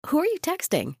Who are you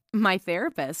texting? My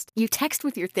therapist. You text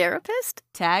with your therapist?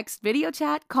 Text, video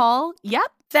chat, call.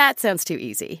 Yep. That sounds too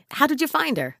easy. How did you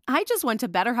find her? I just went to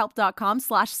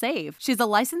betterhelp.com/save. She's a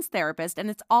licensed therapist and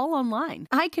it's all online.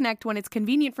 I connect when it's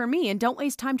convenient for me and don't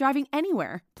waste time driving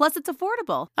anywhere. Plus, it's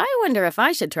affordable. I wonder if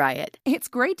I should try it. It's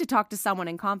great to talk to someone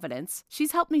in confidence.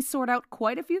 She's helped me sort out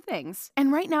quite a few things.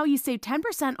 And right now you save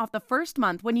 10% off the first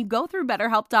month when you go through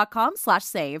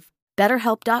betterhelp.com/save.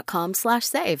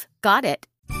 betterhelp.com/save. Got it.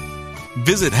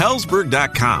 Visit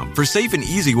Hellsberg.com for safe and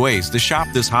easy ways to shop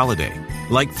this holiday,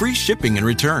 like free shipping and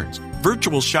returns,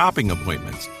 virtual shopping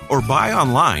appointments, or buy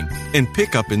online and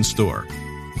pick up in store.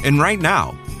 And right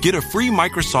now, get a free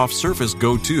Microsoft Surface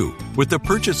Go 2 with the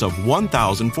purchase of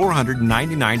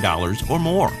 $1,499 or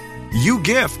more. You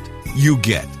gift, you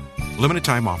get. Limited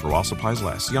time offer while supplies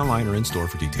last. See online or in store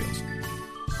for details.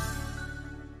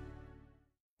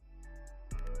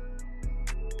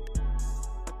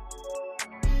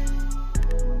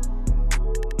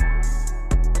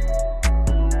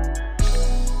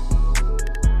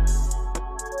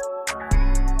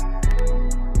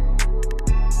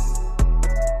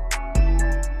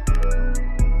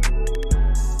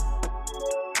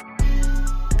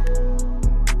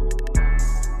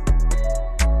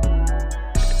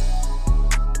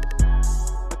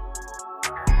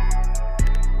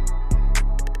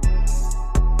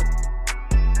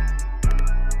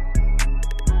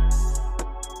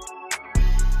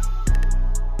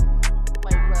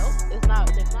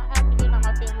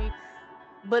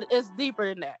 But it's deeper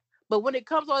than that. But when it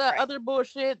comes to all that other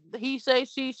bullshit, he say,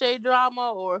 she say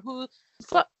drama, or who,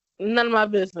 fuck, none of my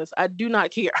business. I do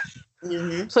not care.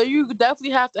 Mm-hmm. So you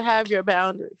definitely have to have your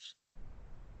boundaries.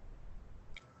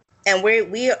 And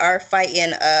we are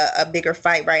fighting a bigger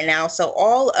fight right now. So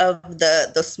all of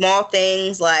the small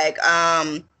things like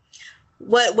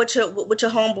what your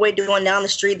homeboy doing down the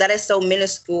street, that is so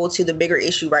minuscule to the bigger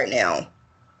issue right now.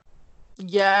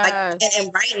 Yeah.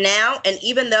 And right now, and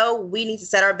even though we need to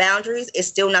set our boundaries, it's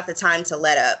still not the time to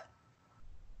let up.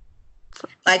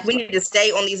 Like, we need to stay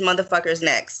on these motherfuckers'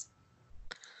 necks.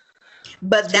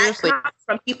 But that comes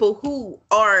from people who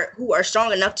are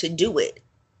strong enough to do it.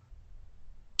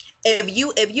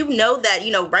 If you know that,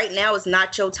 you know, right now is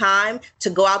not your time to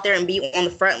go out there and be on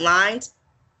the front lines,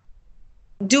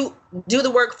 do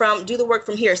the work from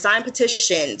here. Sign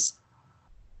petitions.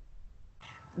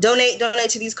 Donate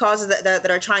to these causes that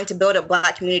are trying to build up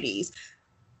Black communities.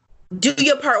 Do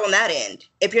your part on that end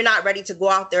if you're not ready to go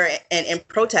out there and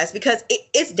protest, because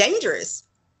it's dangerous.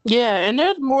 Yeah, and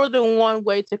there's more than one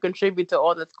way to contribute to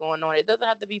all that's going on. It doesn't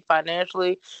have to be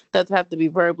financially, doesn't have to be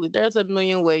verbally. There's a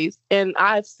million ways. And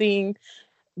I've seen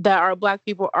that our Black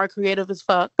people are creative as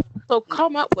fuck. So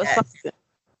come up with something.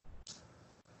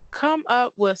 Come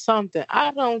up with something.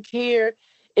 I don't care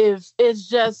if it's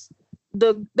just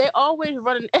they always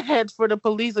running ads for the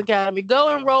police academy.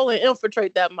 Go enroll and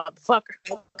infiltrate that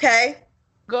motherfucker. Okay.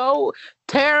 Go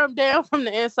tear them down from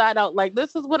the inside out. Like,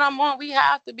 this is what I'm on. We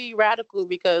have to be radical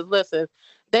because, listen,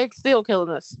 they're still killing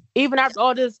us. Even after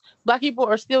all this, Black people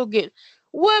are still getting...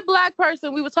 What Black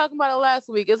person, we were talking about it last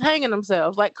week, is hanging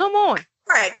themselves? Like, come on.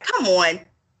 Right, come on.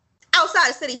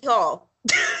 Outside of City Hall.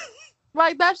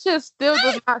 Like, that shit still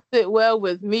does not sit well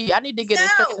with me. I need to get in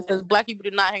touch because Black people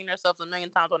do not hang themselves a million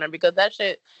times on there because that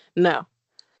shit, no.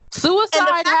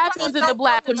 Suicide happens in the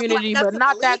Black community, but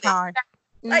not that kind.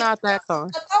 Like, not that kind.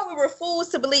 I thought we were fools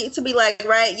to be like,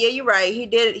 right? Yeah, you're right. He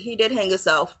did hang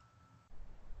himself.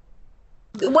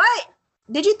 What?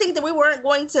 Did you think that we weren't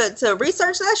going to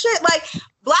research that shit? Like,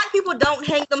 Black people don't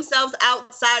hang themselves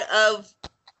outside of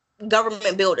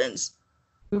government buildings.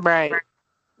 Right.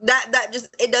 That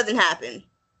just, it doesn't happen.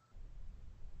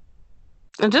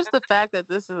 And just the fact that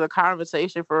this is a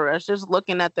conversation for us, just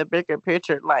looking at the bigger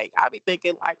picture, like, I be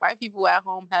thinking, like, white people at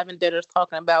home having dinners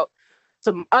talking about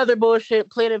some other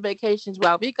bullshit, planning vacations,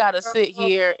 while we gotta sit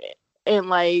here and,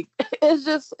 like,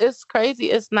 it's crazy.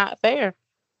 It's not fair.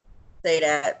 Say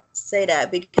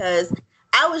that because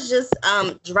I was just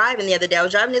driving the other day. I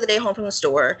was driving the other day home from the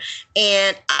store,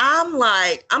 and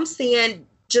I'm seeing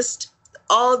just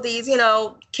all of these, you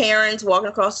know, Karens walking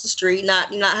across the street,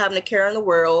 not having a care in the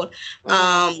world.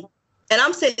 And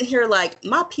I'm sitting here like,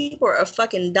 my people are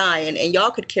fucking dying, and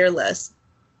y'all could care less.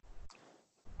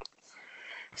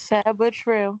 Sad but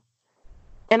true.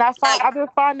 And I've been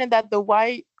finding that the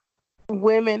white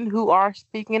women who are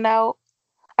speaking out,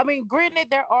 I mean, granted,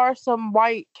 there are some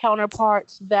white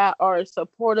counterparts that are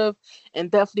supportive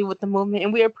and definitely with the movement,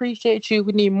 and we appreciate you.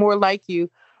 We need more like you.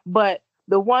 But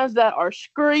the ones that are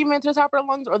screaming to the top of their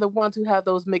lungs are the ones who have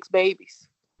those mixed babies.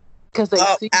 Because they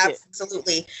see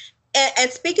absolutely.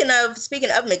 And speaking of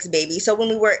mixed babies, so when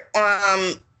we were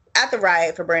at the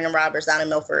riot for Brandon Roberts down in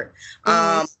Milford,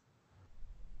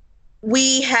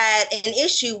 we had an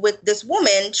issue with this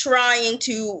woman trying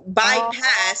to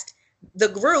bypass the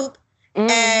group,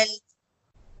 and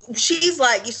she's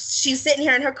sitting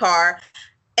here in her car,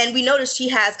 and we noticed she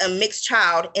has a mixed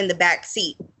child in the back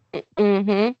seat.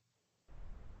 Mm-hmm.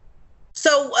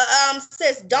 So,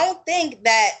 sis, don't think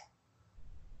that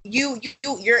you're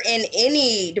in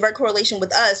any direct correlation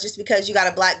with us just because you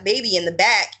got a black baby in the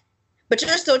back, but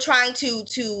you're still trying to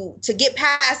get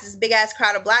past this big ass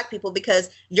crowd of black people because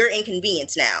you're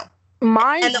inconvenienced now.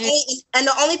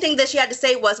 The only thing that she had to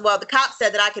say was, well, the cop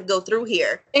said that I could go through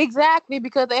here. Exactly,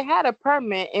 because they had a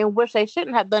permit in which they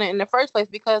shouldn't have done it in the first place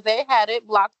because they had it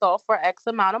blocked off for X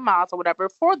amount of miles or whatever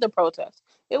for the protest.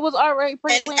 It was already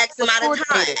pre-planned. X amount of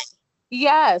time.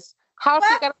 Yes. How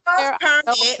she got there, I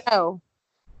don't know.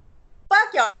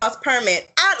 Fuck y'all's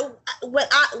permit. When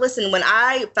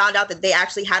I found out that they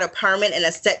actually had a permit and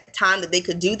a set time that they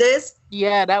could do this.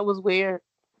 Yeah, that was weird.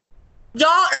 Y'all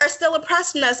are still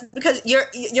oppressing us because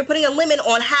you're putting a limit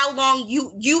on how long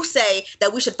you say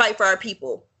that we should fight for our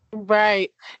people. Right.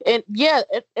 And yeah,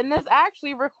 and this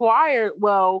actually required,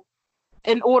 well,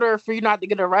 in order for you not to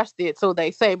get arrested, so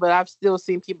they say, but I've still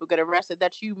seen people get arrested,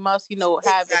 that you must,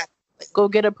 have it. Go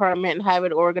get a permit and have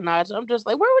it organized. I'm just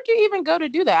like, where would you even go to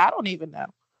do that? I don't even know.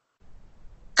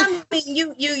 I mean,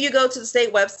 you go to the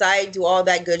state website, do all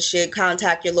that good shit,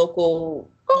 contact your local,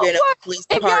 police department.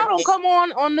 If y'all don't come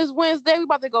on this Wednesday, we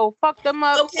about to go fuck them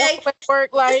up. Okay.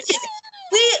 Work, like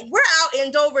we're out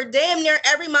in Dover damn near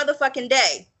every motherfucking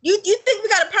day. You think we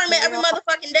got a permit every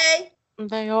motherfucking day?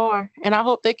 They are, and I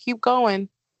hope they keep going.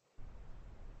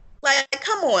 Like,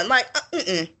 come on, like,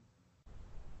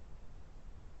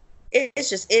 It's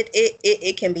just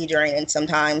it can be draining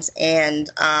sometimes, and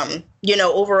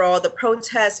overall the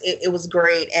protest it was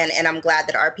great, and I'm glad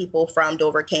that our people from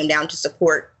Dover came down to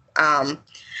support the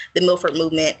Milford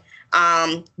movement.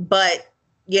 But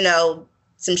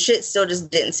some shit still just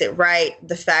didn't sit right.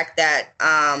 The fact that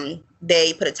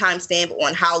they put a timestamp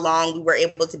on how long we were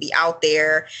able to be out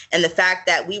there, and the fact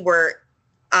that we were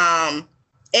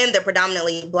in the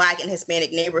predominantly Black and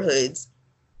Hispanic neighborhoods.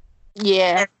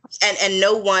 Yeah. And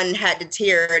no one had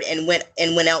deterred and went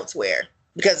elsewhere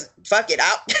because fuck it.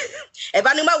 If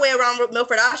I knew my way around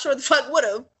Milford, I sure the fuck would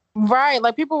have. Right.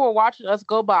 Like people were watching us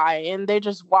go by and they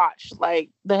just watched like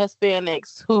the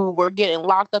Hispanics who were getting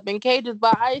locked up in cages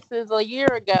by ISIS a year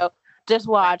ago, just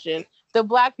watching the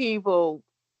Black people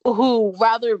who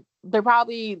they're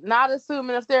probably not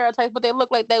assuming a stereotype, but they look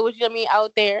like they was,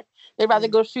 out there. They'd rather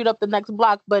go shoot up the next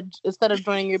block, but instead of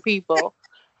joining your people.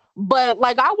 But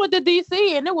like I went to DC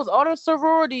and it was all the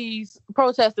sororities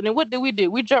protesting, and what did we do?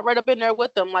 We jumped right up in there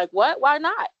with them. Like, what? Why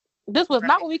not? This was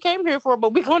not what we came here for,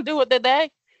 but we gonna do it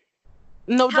today.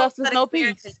 No justice, no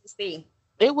peace.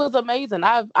 It was amazing.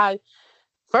 I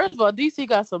first of all, DC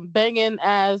got some banging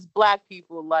ass Black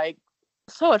people, like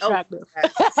so attractive.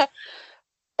 Oh,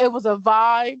 it was a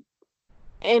vibe,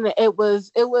 and it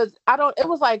was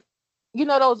like,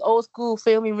 those old school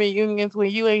family reunions when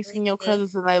you ain't seen your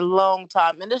cousins in a long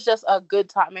time. And it's just a good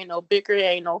time. Ain't no bickering,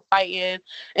 ain't no fighting.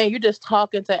 And you're just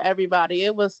talking to everybody.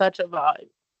 It was such a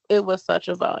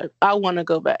vibe. I want to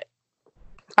go back.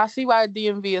 I see why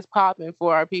DMV is popping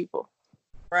for our people.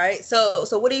 Right. So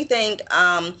what do you think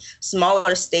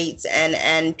smaller states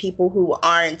and people who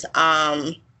aren't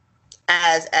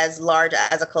as large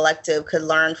as a collective could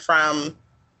learn from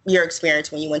your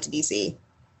experience when you went to DC?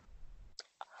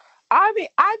 I mean,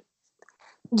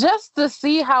 just to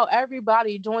see how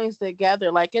everybody joins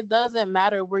together. Like, it doesn't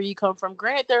matter where you come from.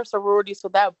 Granted, they're sororities, so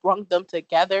that brought them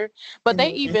together. But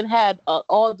they even had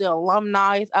all the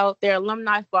alumni out there.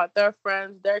 Alumni brought their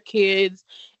friends, their kids.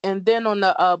 And then on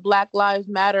the Black Lives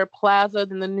Matter Plaza,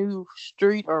 in the new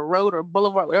street or road or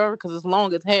boulevard, whatever, because it's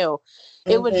long as hell.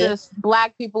 It was just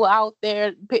Black people out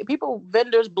there, people,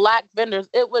 vendors, Black vendors.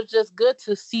 It was just good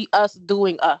to see us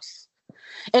doing us.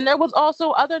 And there was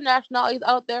also other nationalities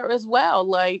out there as well.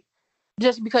 Like,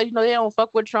 just because, they don't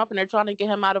fuck with Trump and they're trying to get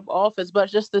him out of office, but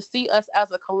just to see us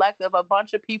as a collective, a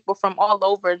bunch of people from all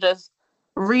over just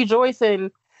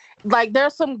rejoicing. Like,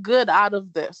 there's some good out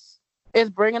of this. It's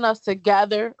bringing us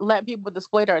together, letting people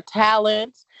display their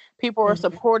talents. People are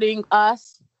supporting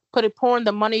us, pouring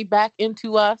the money back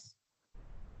into us.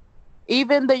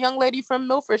 Even the young lady from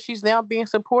Milford, she's now being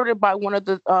supported by one of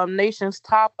the nation's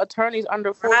top attorneys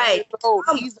under 40 years old.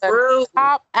 He's a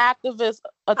top activist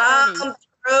attorney. Come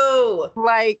through.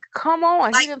 Like, come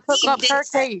on. He didn't took up her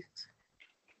case.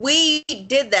 We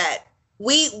did that.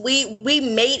 We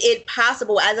made it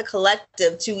possible as a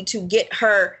collective to get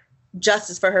her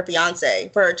justice for her fiance,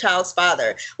 for her child's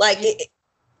father. Like,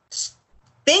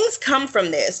 things come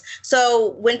from this.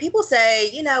 So when people say,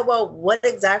 you know, well, what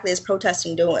exactly is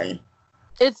protesting doing?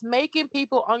 It's making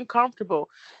people uncomfortable.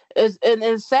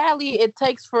 And sadly, it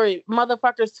takes for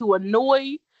motherfuckers to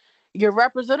annoy your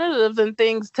representatives and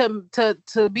things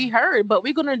to be heard. But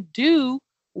we're going to do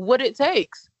what it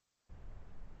takes.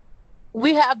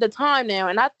 We have the time now.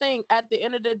 And I think at the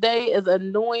end of the day, as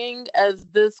annoying as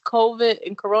this COVID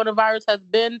and coronavirus has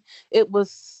been, it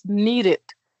was needed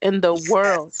in the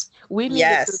world. We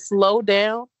needed to slow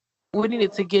down. We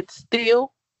needed to get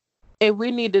still. And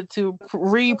we needed to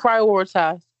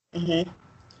reprioritize. Mm-hmm.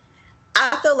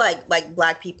 I feel like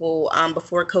Black people,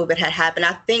 before COVID had happened,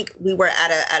 I think we were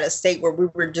at a state where we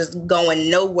were just going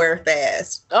nowhere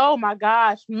fast. Oh my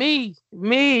gosh, me.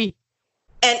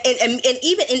 And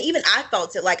even I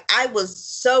felt it. Like, I was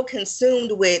so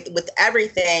consumed with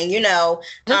everything, you know.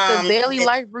 Just the daily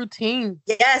life routine.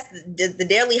 Yes, the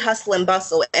daily hustle and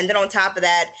bustle, and then on top of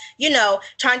that, you know,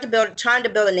 trying to build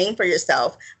a name for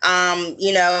yourself.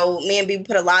 You know, me and B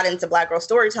put a lot into Black Girl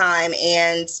Storytime,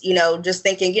 and you know, just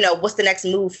thinking, you know, what's the next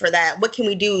move for that? What can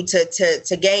we do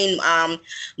to gain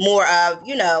more of,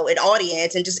 you know, an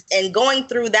audience, and going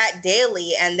through that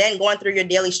daily, and then going through your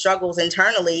daily struggles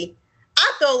internally. I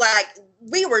feel like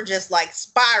we were just like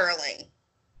spiraling.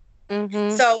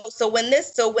 Mm-hmm. So when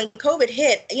COVID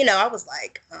hit, you know, I was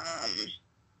like,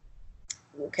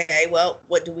 okay, well,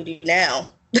 what do we do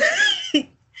now?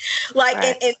 Like, right.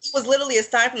 and it was literally a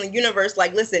sign from the universe,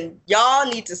 like, listen, y'all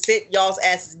need to sit y'all's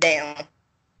asses down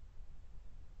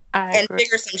and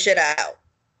figure some shit out.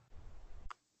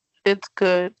 It's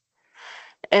good.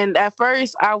 And at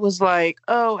first I was like,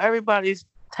 oh, everybody's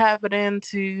tapping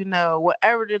into, you know,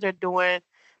 whatever they're doing,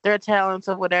 their talents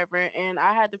or whatever. And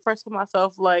I had to first tell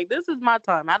myself, like, this is my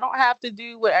time. I don't have to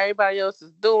do what everybody else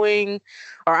is doing,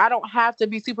 or I don't have to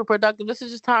be super productive. This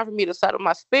is just time for me to settle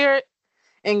my spirit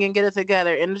and get it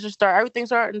together. And it's just everything's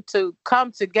starting to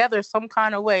come together some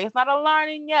kind of way. It's not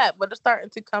aligning yet, but it's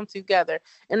starting to come together.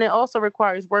 And it also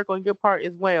requires work on your part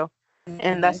as well. Mm-hmm.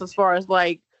 And that's as far as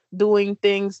like doing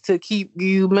things to keep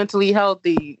you mentally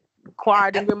healthy,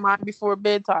 quieting your mind before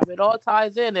bedtime. It all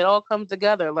ties in. It all comes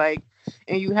together. Like,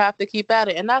 and you have to keep at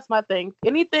it. And that's my thing.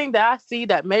 Anything that I see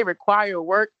that may require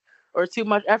work or too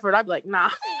much effort, I'd be like, nah.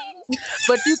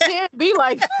 But you can't be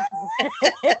like,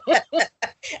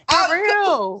 for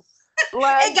real.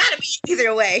 Like, it gotta be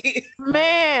either way.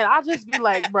 Man, I just be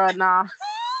like, bruh, nah.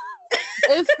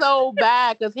 It's so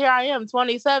bad because here I am,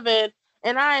 27,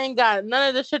 and I ain't got none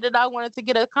of the shit that I wanted to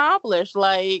get accomplished.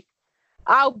 Like,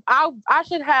 I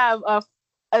should have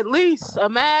at least a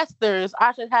master's.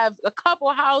 I should have a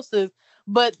couple houses,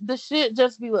 but the shit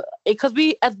just be because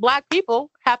we as Black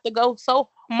people have to go so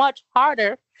much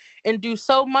harder and do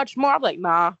so much more. I'm like,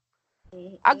 nah,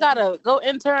 I gotta go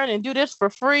intern and do this for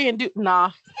free and do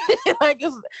like it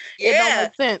don't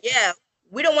make sense. Yeah,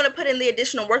 we don't want to put in the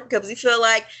additional work because we feel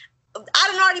like I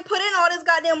done already put in all this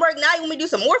goddamn work. Now you want me to do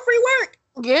some more free work?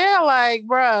 Yeah, like,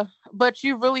 bruh, but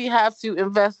you really have to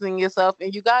invest in yourself,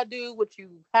 and you gotta do what you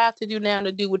have to do now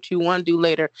to do what you want to do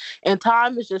later. And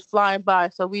time is just flying by,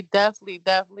 so we definitely,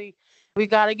 we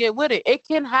gotta get with it. It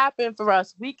can happen for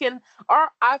us.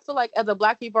 I feel like as a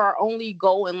Black people, our only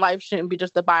goal in life shouldn't be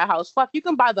just to buy a house. Fuck, you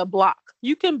can buy the block.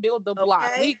 You can build the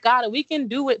block. We got it. We can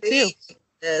do it too.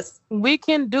 Yes. We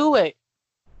can do it.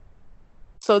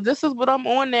 So this is what I'm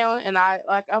on now, and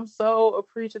I'm so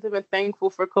appreciative and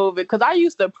thankful for COVID, because I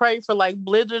used to pray for like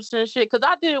blizzards and shit, because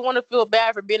I didn't want to feel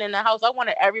bad for being in the house. I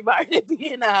wanted everybody to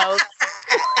be in the house.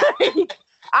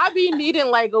 I be needing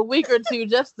like a week or two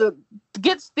just to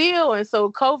get still, and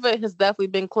so COVID has definitely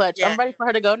been clutch. Yeah. I'm ready for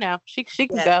her to go now. She can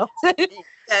go.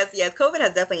 Yes. COVID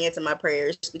has definitely answered my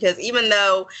prayers, because even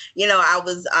though, you know, I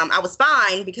was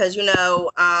fine, because, you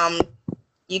know,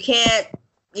 you can't,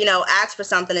 you know, ask for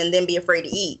something and then be afraid to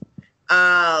eat.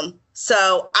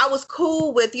 So I was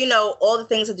cool with, you know, all the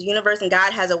things that the universe and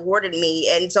God has awarded me.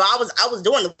 And so I was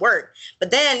doing the work. But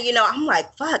then, you know, I'm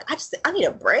like, fuck, I need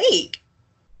a break.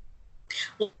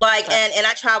 Like, and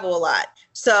I travel a lot.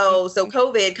 So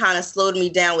COVID kind of slowed me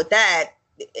down with that.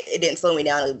 It didn't slow me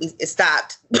down. It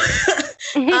stopped. But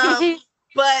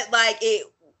like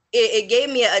it gave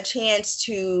me a chance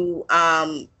to,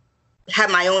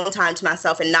 have my own time to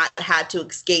myself and not have to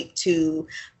escape to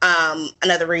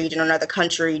another region or another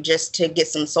country just to get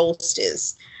some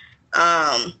solstice.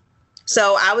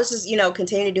 So I was just, you know,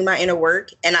 continuing to do my inner work,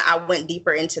 and I went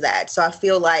deeper into that. So I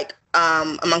feel like,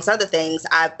 amongst other things,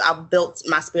 I've built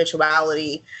my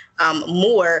spirituality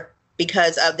more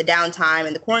because of the downtime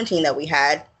and the quarantine that we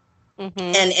had. Mm-hmm.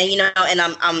 And you know, and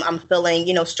I'm feeling,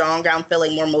 you know, stronger. I'm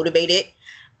feeling more motivated.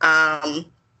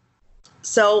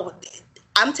 So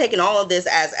I'm taking all of this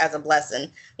as a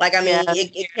blessing. Like, I mean,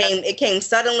 it came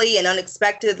suddenly and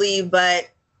unexpectedly, but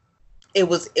it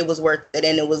was worth it,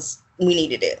 and we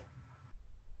needed it.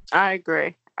 I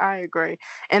agree.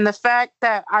 And the fact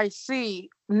that I see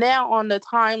now on the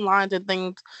timelines and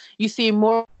things, you see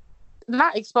more,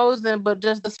 not exposing, but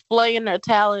just displaying their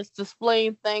talents,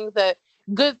 displaying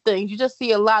good things. You just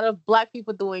see a lot of Black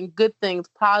people doing good things,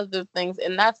 positive things,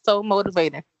 and that's so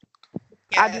motivating.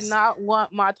 Yes. I do not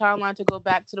want my timeline to go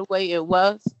back to the way it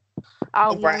was.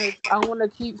 I want to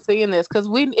keep seeing this because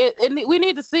we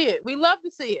need to see it. We love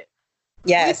to see it.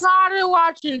 Yes. We started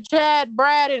watching Chad,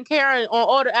 Brad, and Karen on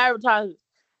all the advertisements.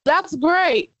 That's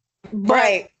great.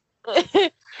 Right.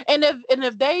 and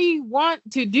if they want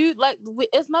to do, like,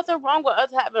 it's nothing wrong with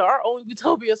us having our own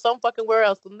utopia some fucking where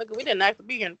else. Nigga, we didn't have to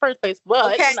be here in the first place,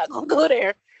 but we're not gonna go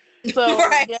there. So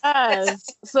yes,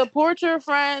 support your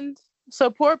friends,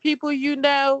 support people you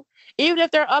know, even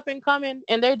if they're up and coming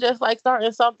and they're just like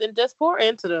starting something, just pour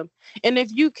into them. And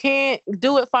if you can't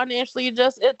do it financially,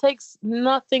 it takes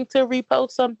nothing to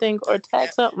repost something or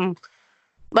tag something.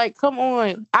 Like, come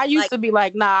on. I used to be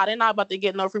like, nah, they're not about to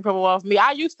get no free promo off me.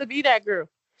 I used to be that girl.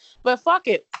 But fuck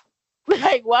it.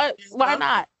 Like, what? Why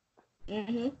not?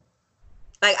 Mm-hmm.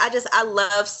 Like, I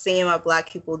love seeing my Black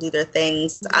people do their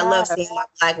things. Yes. I love seeing my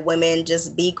Black women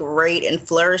just be great and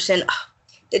flourishing.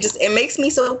 It makes me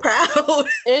so proud.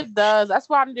 It does. That's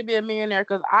why I need to be a millionaire,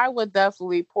 because I would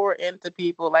definitely pour into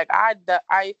people. Like, I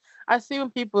see when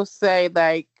people say,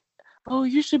 like, oh,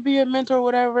 you should be a mentor or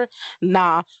whatever.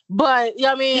 Nah. But,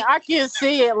 I mean, I can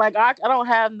see it. Like, I don't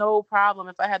have no problem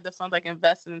if I had the funds, like,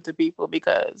 investing into people,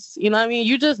 because, you know what I mean?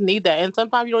 You just need that. And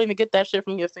sometimes you don't even get that shit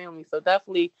from your family. So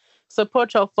definitely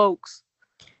support your folks.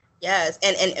 Yes.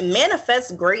 And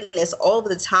manifest greatness all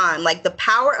the time. Like, the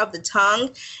power of the tongue.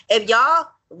 If y'all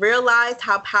realized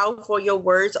how powerful your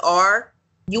words are,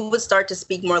 you would start to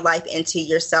speak more life into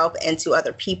yourself and to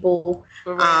other people.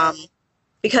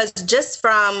 Because just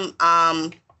from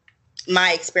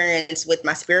my experience with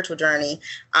my spiritual journey,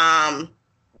 and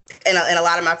a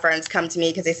lot of my friends come to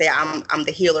me because they say I'm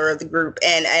the healer of the group,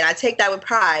 and I take that with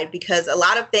pride, because a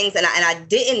lot of things, and I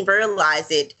didn't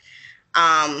realize it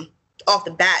off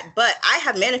the bat, but I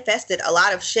have manifested a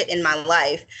lot of shit in my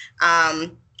life.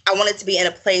 I wanted to be in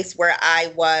a place where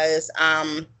I was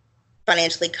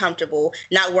financially comfortable,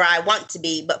 not where I want to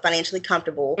be, but financially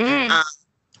comfortable.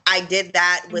 I did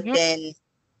that within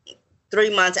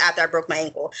 3 months after I broke my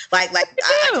ankle. I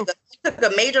took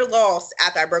a major loss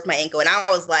after I broke my ankle, and I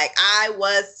was like, I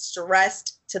was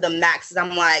stressed to the max.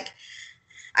 I'm like,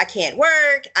 I can't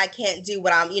work. I can't do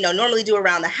what I'm, normally do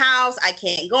around the house. I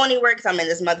can't go anywhere because I'm in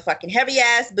this motherfucking heavy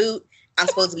ass boot. I'm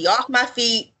supposed to be off my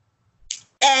feet.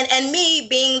 And me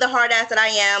being the hard ass that I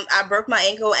am, I broke my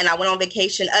ankle and I went on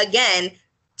vacation again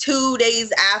 2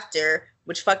 days after,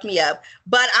 which fucked me up.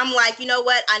 But I'm like, you know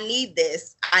what? I need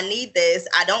this.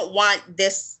 I don't want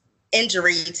this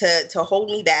injury to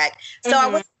hold me back. So I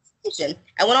went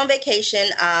on vacation.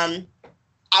 I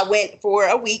went for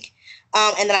a week.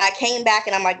 And then I came back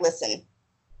and I'm like, listen,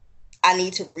 I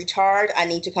need to recharge. I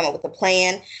need to come up with a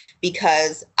plan,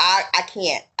 because I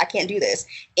can't do this.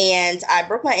 And I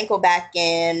broke my ankle back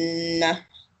in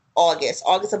August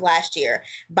of last year.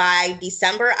 By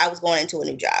December, I was going into a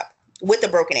new job with a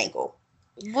broken ankle.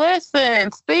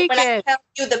 Listen, speak when it. I tell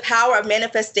you the power of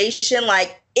manifestation,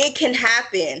 like, it can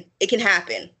happen. It can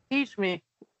happen. Teach me.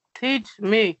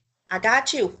 I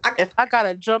got you. If I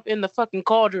gotta jump in the fucking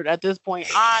cauldron at this point,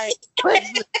 I'm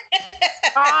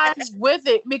with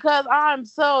it, because I'm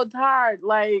so tired,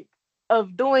 like,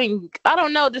 of doing, I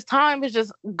don't know, this time is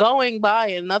just going by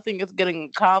and nothing is getting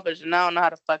accomplished, and I don't know how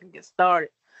to fucking get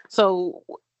started. So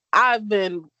I've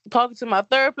been talking to my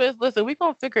therapist. Listen, we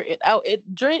gonna figure it out.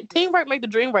 Teamwork make the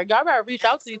dream work. Y'all gotta reach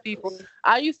out to these people.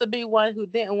 I used to be one who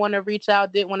didn't want to reach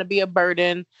out, didn't want to be a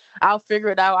burden. I'll figure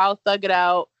it out. I'll thug it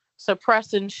out,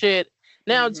 suppressing shit.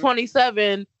 Now I'm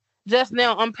 27, just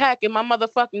now unpacking my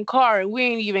motherfucking car, and we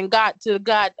ain't even got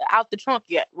out the trunk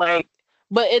yet. Like,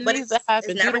 but it needs to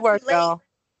happen. Do the work, y'all.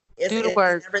 Do the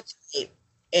work. It's never too late.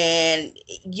 And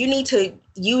you need to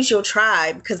use your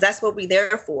tribe, because that's what we're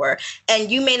there for. And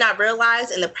you may not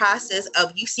realize in the process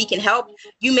of you seeking help,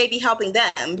 you may be helping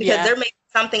them, because there may be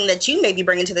something that you may be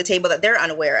bringing to the table that they're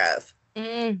unaware of.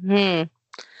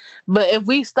 But if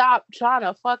we stop trying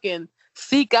to fucking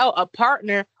seek out a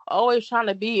partner, always trying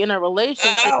to be in a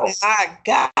relationship. Oh my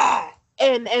God.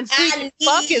 And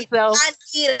fuck yourself. I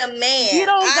need a man. You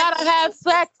don't gotta have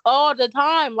sex all the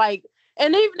time. Like,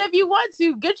 and even if you want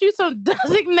to, get you some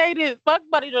designated fuck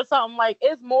buddies or something. Like,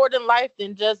 it's more than life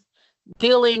than just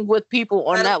dealing with people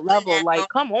on that level. Like,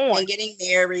 come on. And getting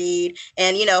married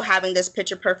and, you know, having this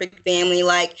picture perfect family.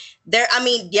 Like, there, I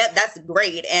mean, yeah, that's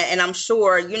great. And I'm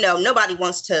sure, you know, nobody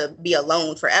wants to be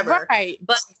alone forever. Right.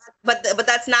 But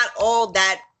that's not all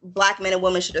that Black men and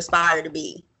women should aspire to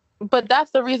be. But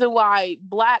that's the reason why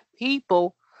Black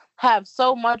people have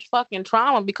so much fucking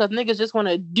trauma, because niggas just want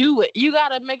to do it. You got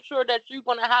to make sure that you're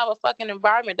going to have a fucking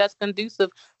environment that's conducive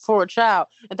for a child.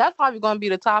 And that's probably going to be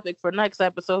the topic for next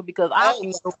episode, because I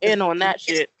can go in on that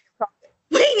shit.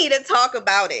 We need to talk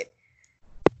about it.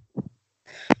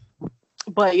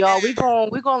 But y'all, we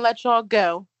gonna let y'all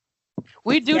go.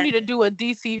 We do need to do a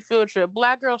DC field trip.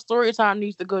 Black Girl Storytime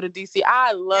needs to go to DC.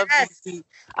 I love DC.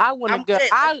 I want to go.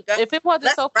 If it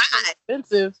wasn't so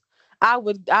expensive, I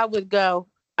would go.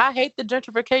 I hate the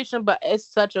gentrification, but it's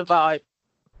such a vibe.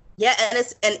 Yeah,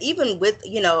 and even with,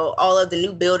 you know, all of the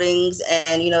new buildings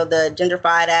and, you know, the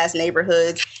gentrified ass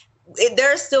neighborhoods,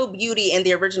 there's still beauty in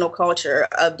the original culture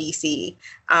of DC.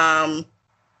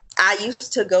 I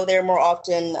used to go there more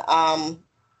often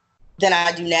than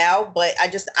I do now, but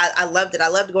I loved it. I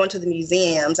loved going to the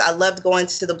museums. I loved going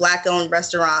to the Black-owned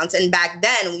restaurants. And back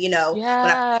then, you know,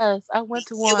 yes, I went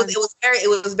to one.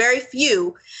 It was very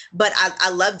few, but I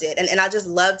loved it, and I just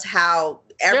loved how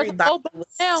everybody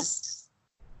was.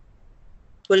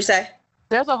 What do you say?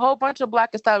 There's a whole bunch of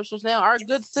Black establishments now. Our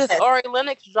good sis Ari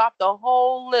Lennox dropped a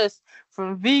whole list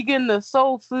from vegan to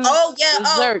soul food. Oh yeah,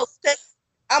 desserts.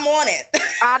 I'm on it.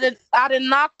 I did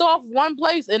knocked off one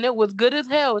place and it was good as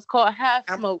hell. It's called Half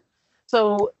Smoke.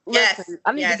 So listen,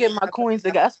 I need to get my coins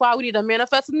together. That's why we need to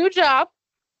manifest a new job.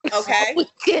 Okay. So we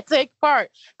can take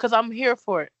part, because I'm here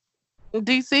for it.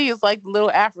 DC is like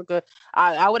little Africa.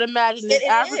 I would imagine if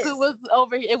Africa was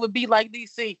over here, it would be like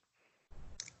DC.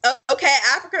 Okay,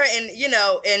 Africa, and you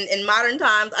know, in modern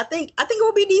times, I think it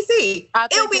will be DC.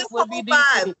 It would be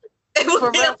DC.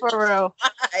 For real.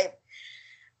 Vibe.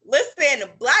 Listen,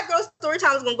 Black Girl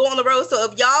Storytime is gonna go on the road. So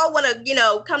if y'all want to, you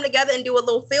know, come together and do a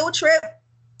little field trip,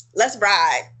 let's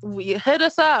ride. Hit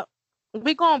us up.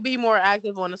 We're gonna be more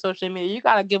active on the social media. You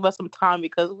gotta give us some time,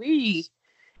 because we're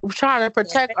trying to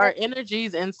protect our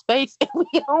energies and space, and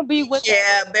we don't be with.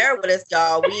 Yeah, bear with us,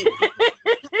 y'all.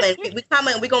 We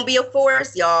coming. We're gonna be a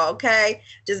force, y'all. Okay,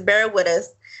 just bear with us.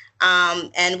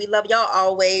 And we love y'all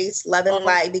always. Love and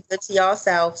light. Be good to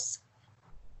yourselves.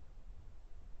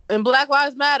 And Black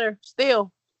Lives Matter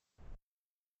still.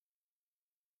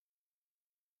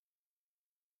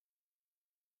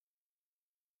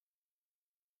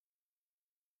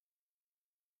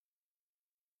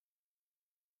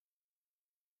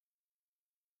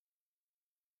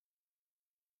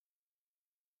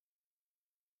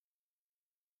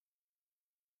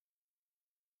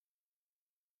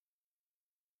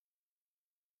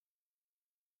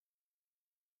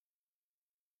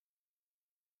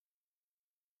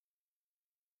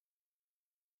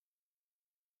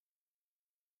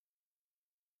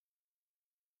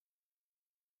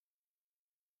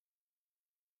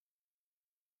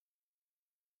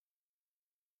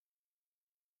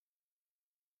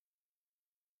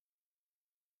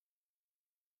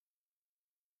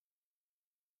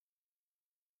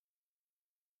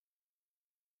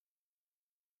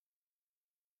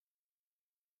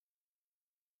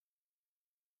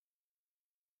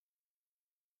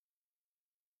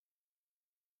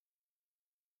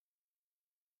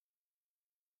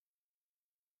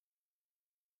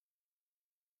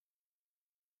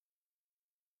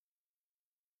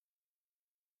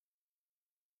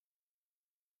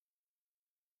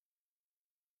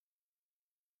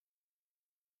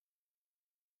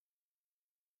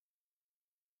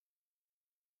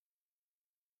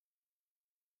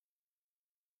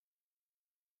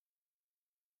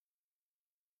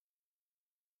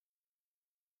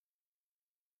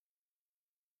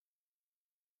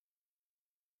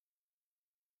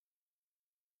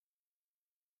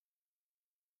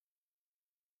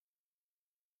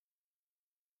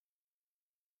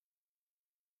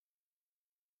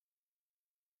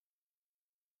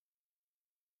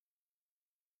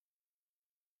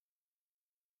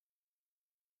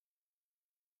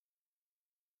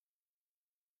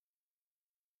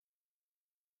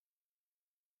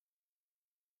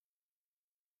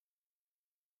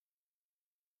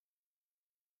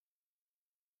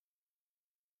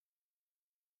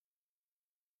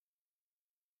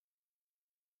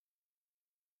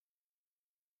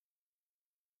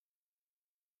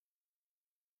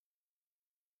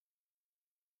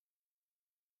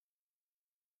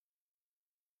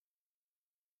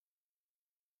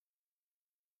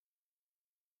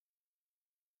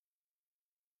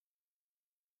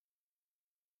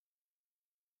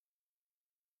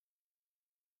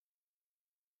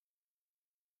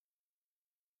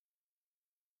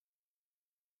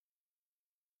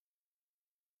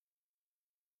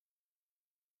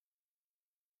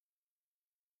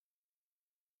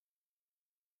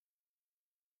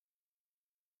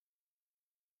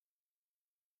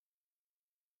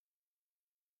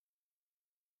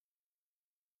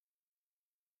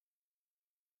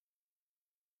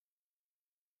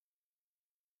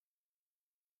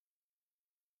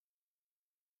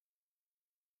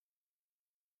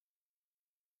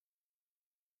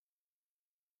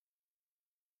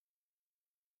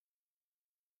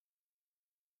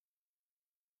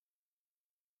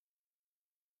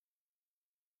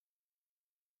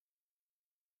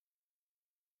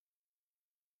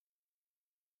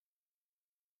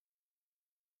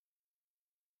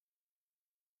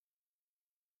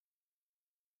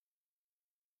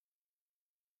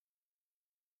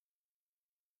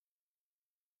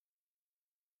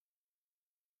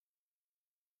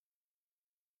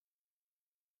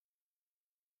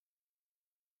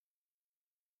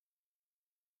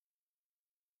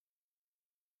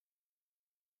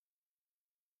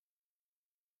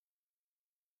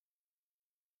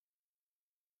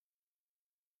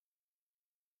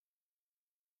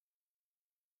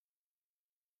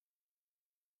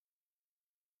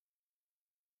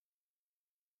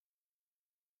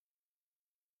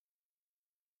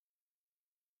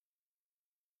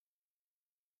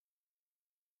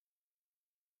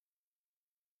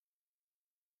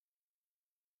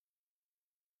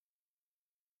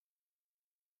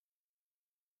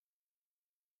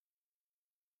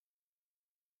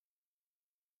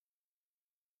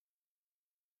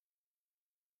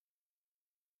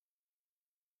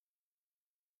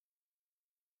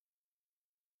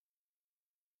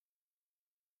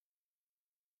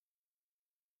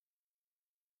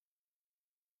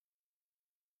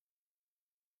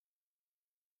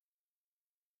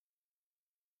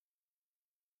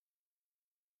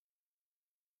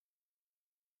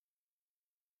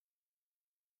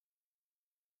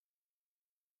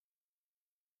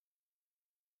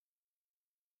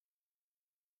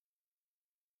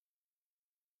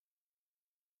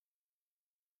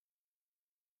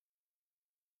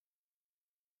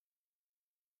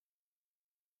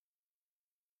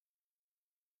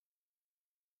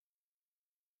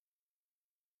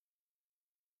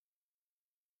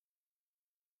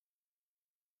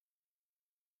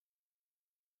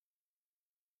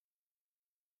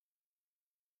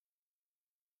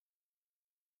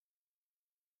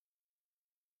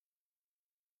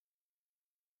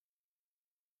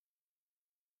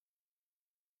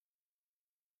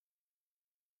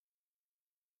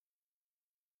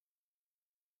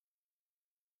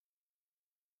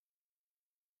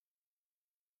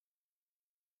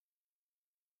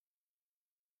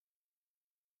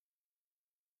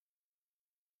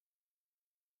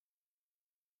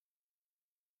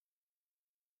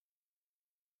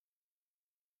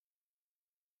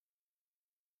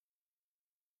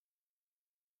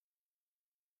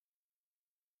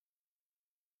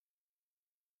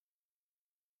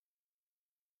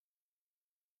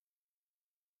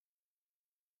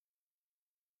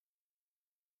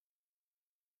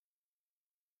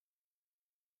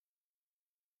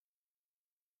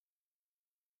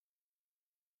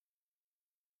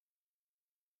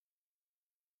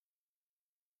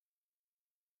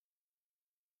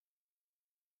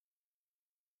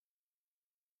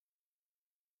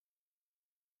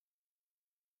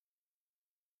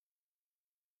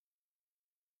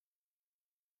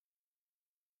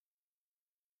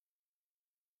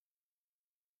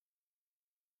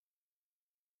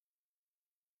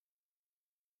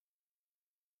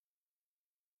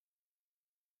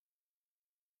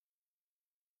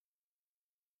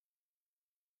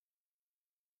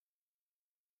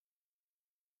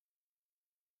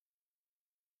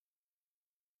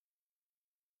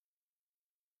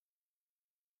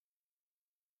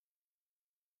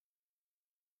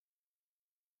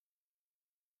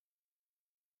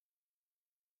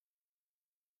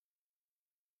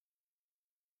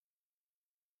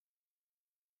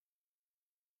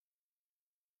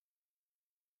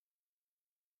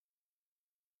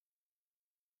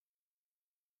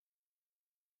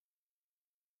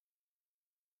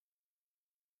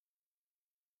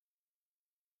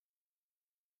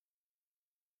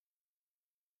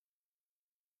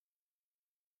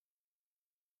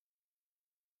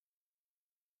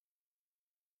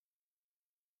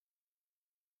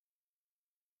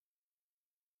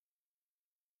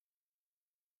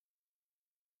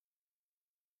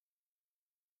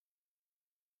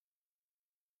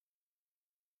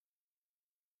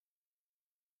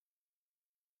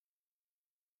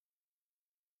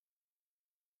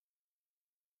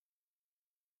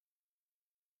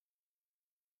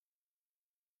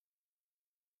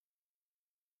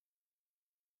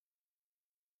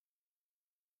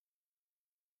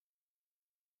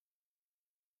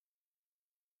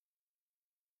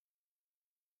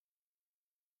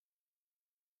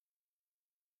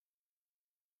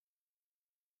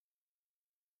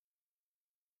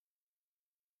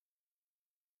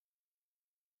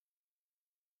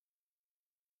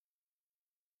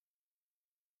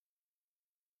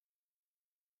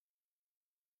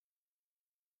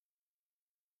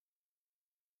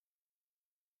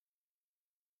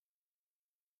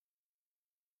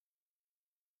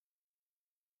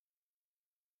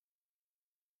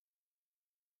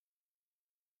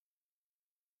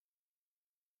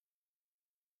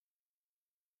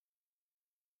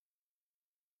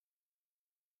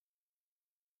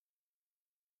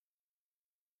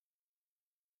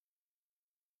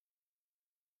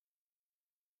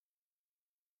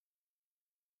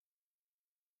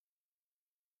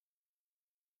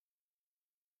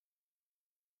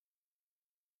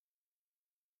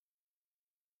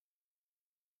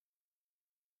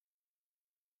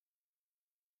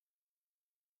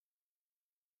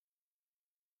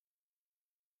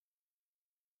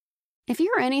 If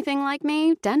you're anything like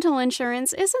me, dental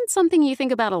insurance isn't something you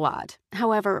think about a lot.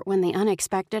 However, when the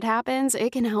unexpected happens,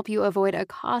 it can help you avoid a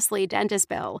costly dentist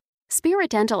bill. Spirit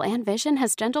Dental and Vision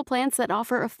has dental plans that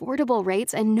offer affordable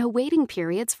rates and no waiting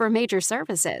periods for major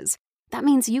services. That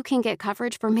means you can get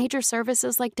coverage for major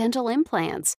services like dental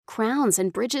implants, crowns,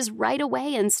 and bridges right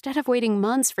away instead of waiting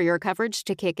months for your coverage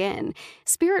to kick in.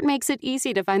 Spirit makes it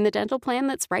easy to find the dental plan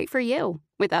that's right for you.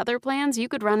 With other plans, you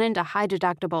could run into high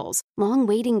deductibles, long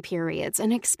waiting periods,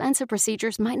 and expensive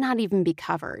procedures might not even be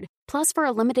covered. Plus, for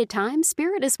a limited time,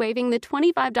 Spirit is waiving the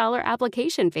 $25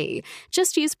 application fee.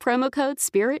 Just use promo code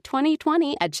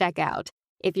SPIRIT2020 at checkout.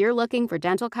 If you're looking for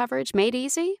dental coverage made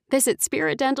easy, visit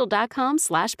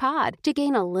spiritdental.com/pod to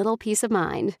gain a little peace of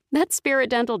mind. That's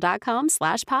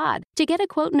spiritdental.com/pod to get a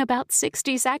quote in about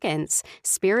 60 seconds.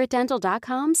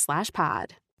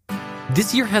 spiritdental.com/pod.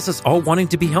 This year has us all wanting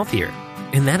to be healthier,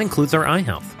 and that includes our eye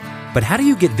health. But how do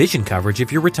you get vision coverage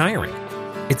if you're retiring?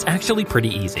 It's actually pretty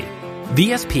easy.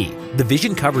 VSP, the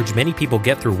vision coverage many people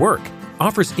get through work,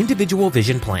 offers individual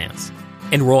vision plans.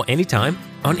 Enroll anytime,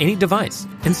 on any device,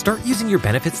 and start using your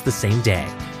benefits the same day.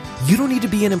 You don't need to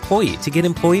be an employee to get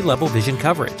employee-level vision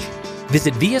coverage.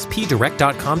 Visit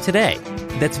VSPdirect.com today.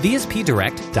 That's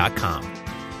VSPdirect.com.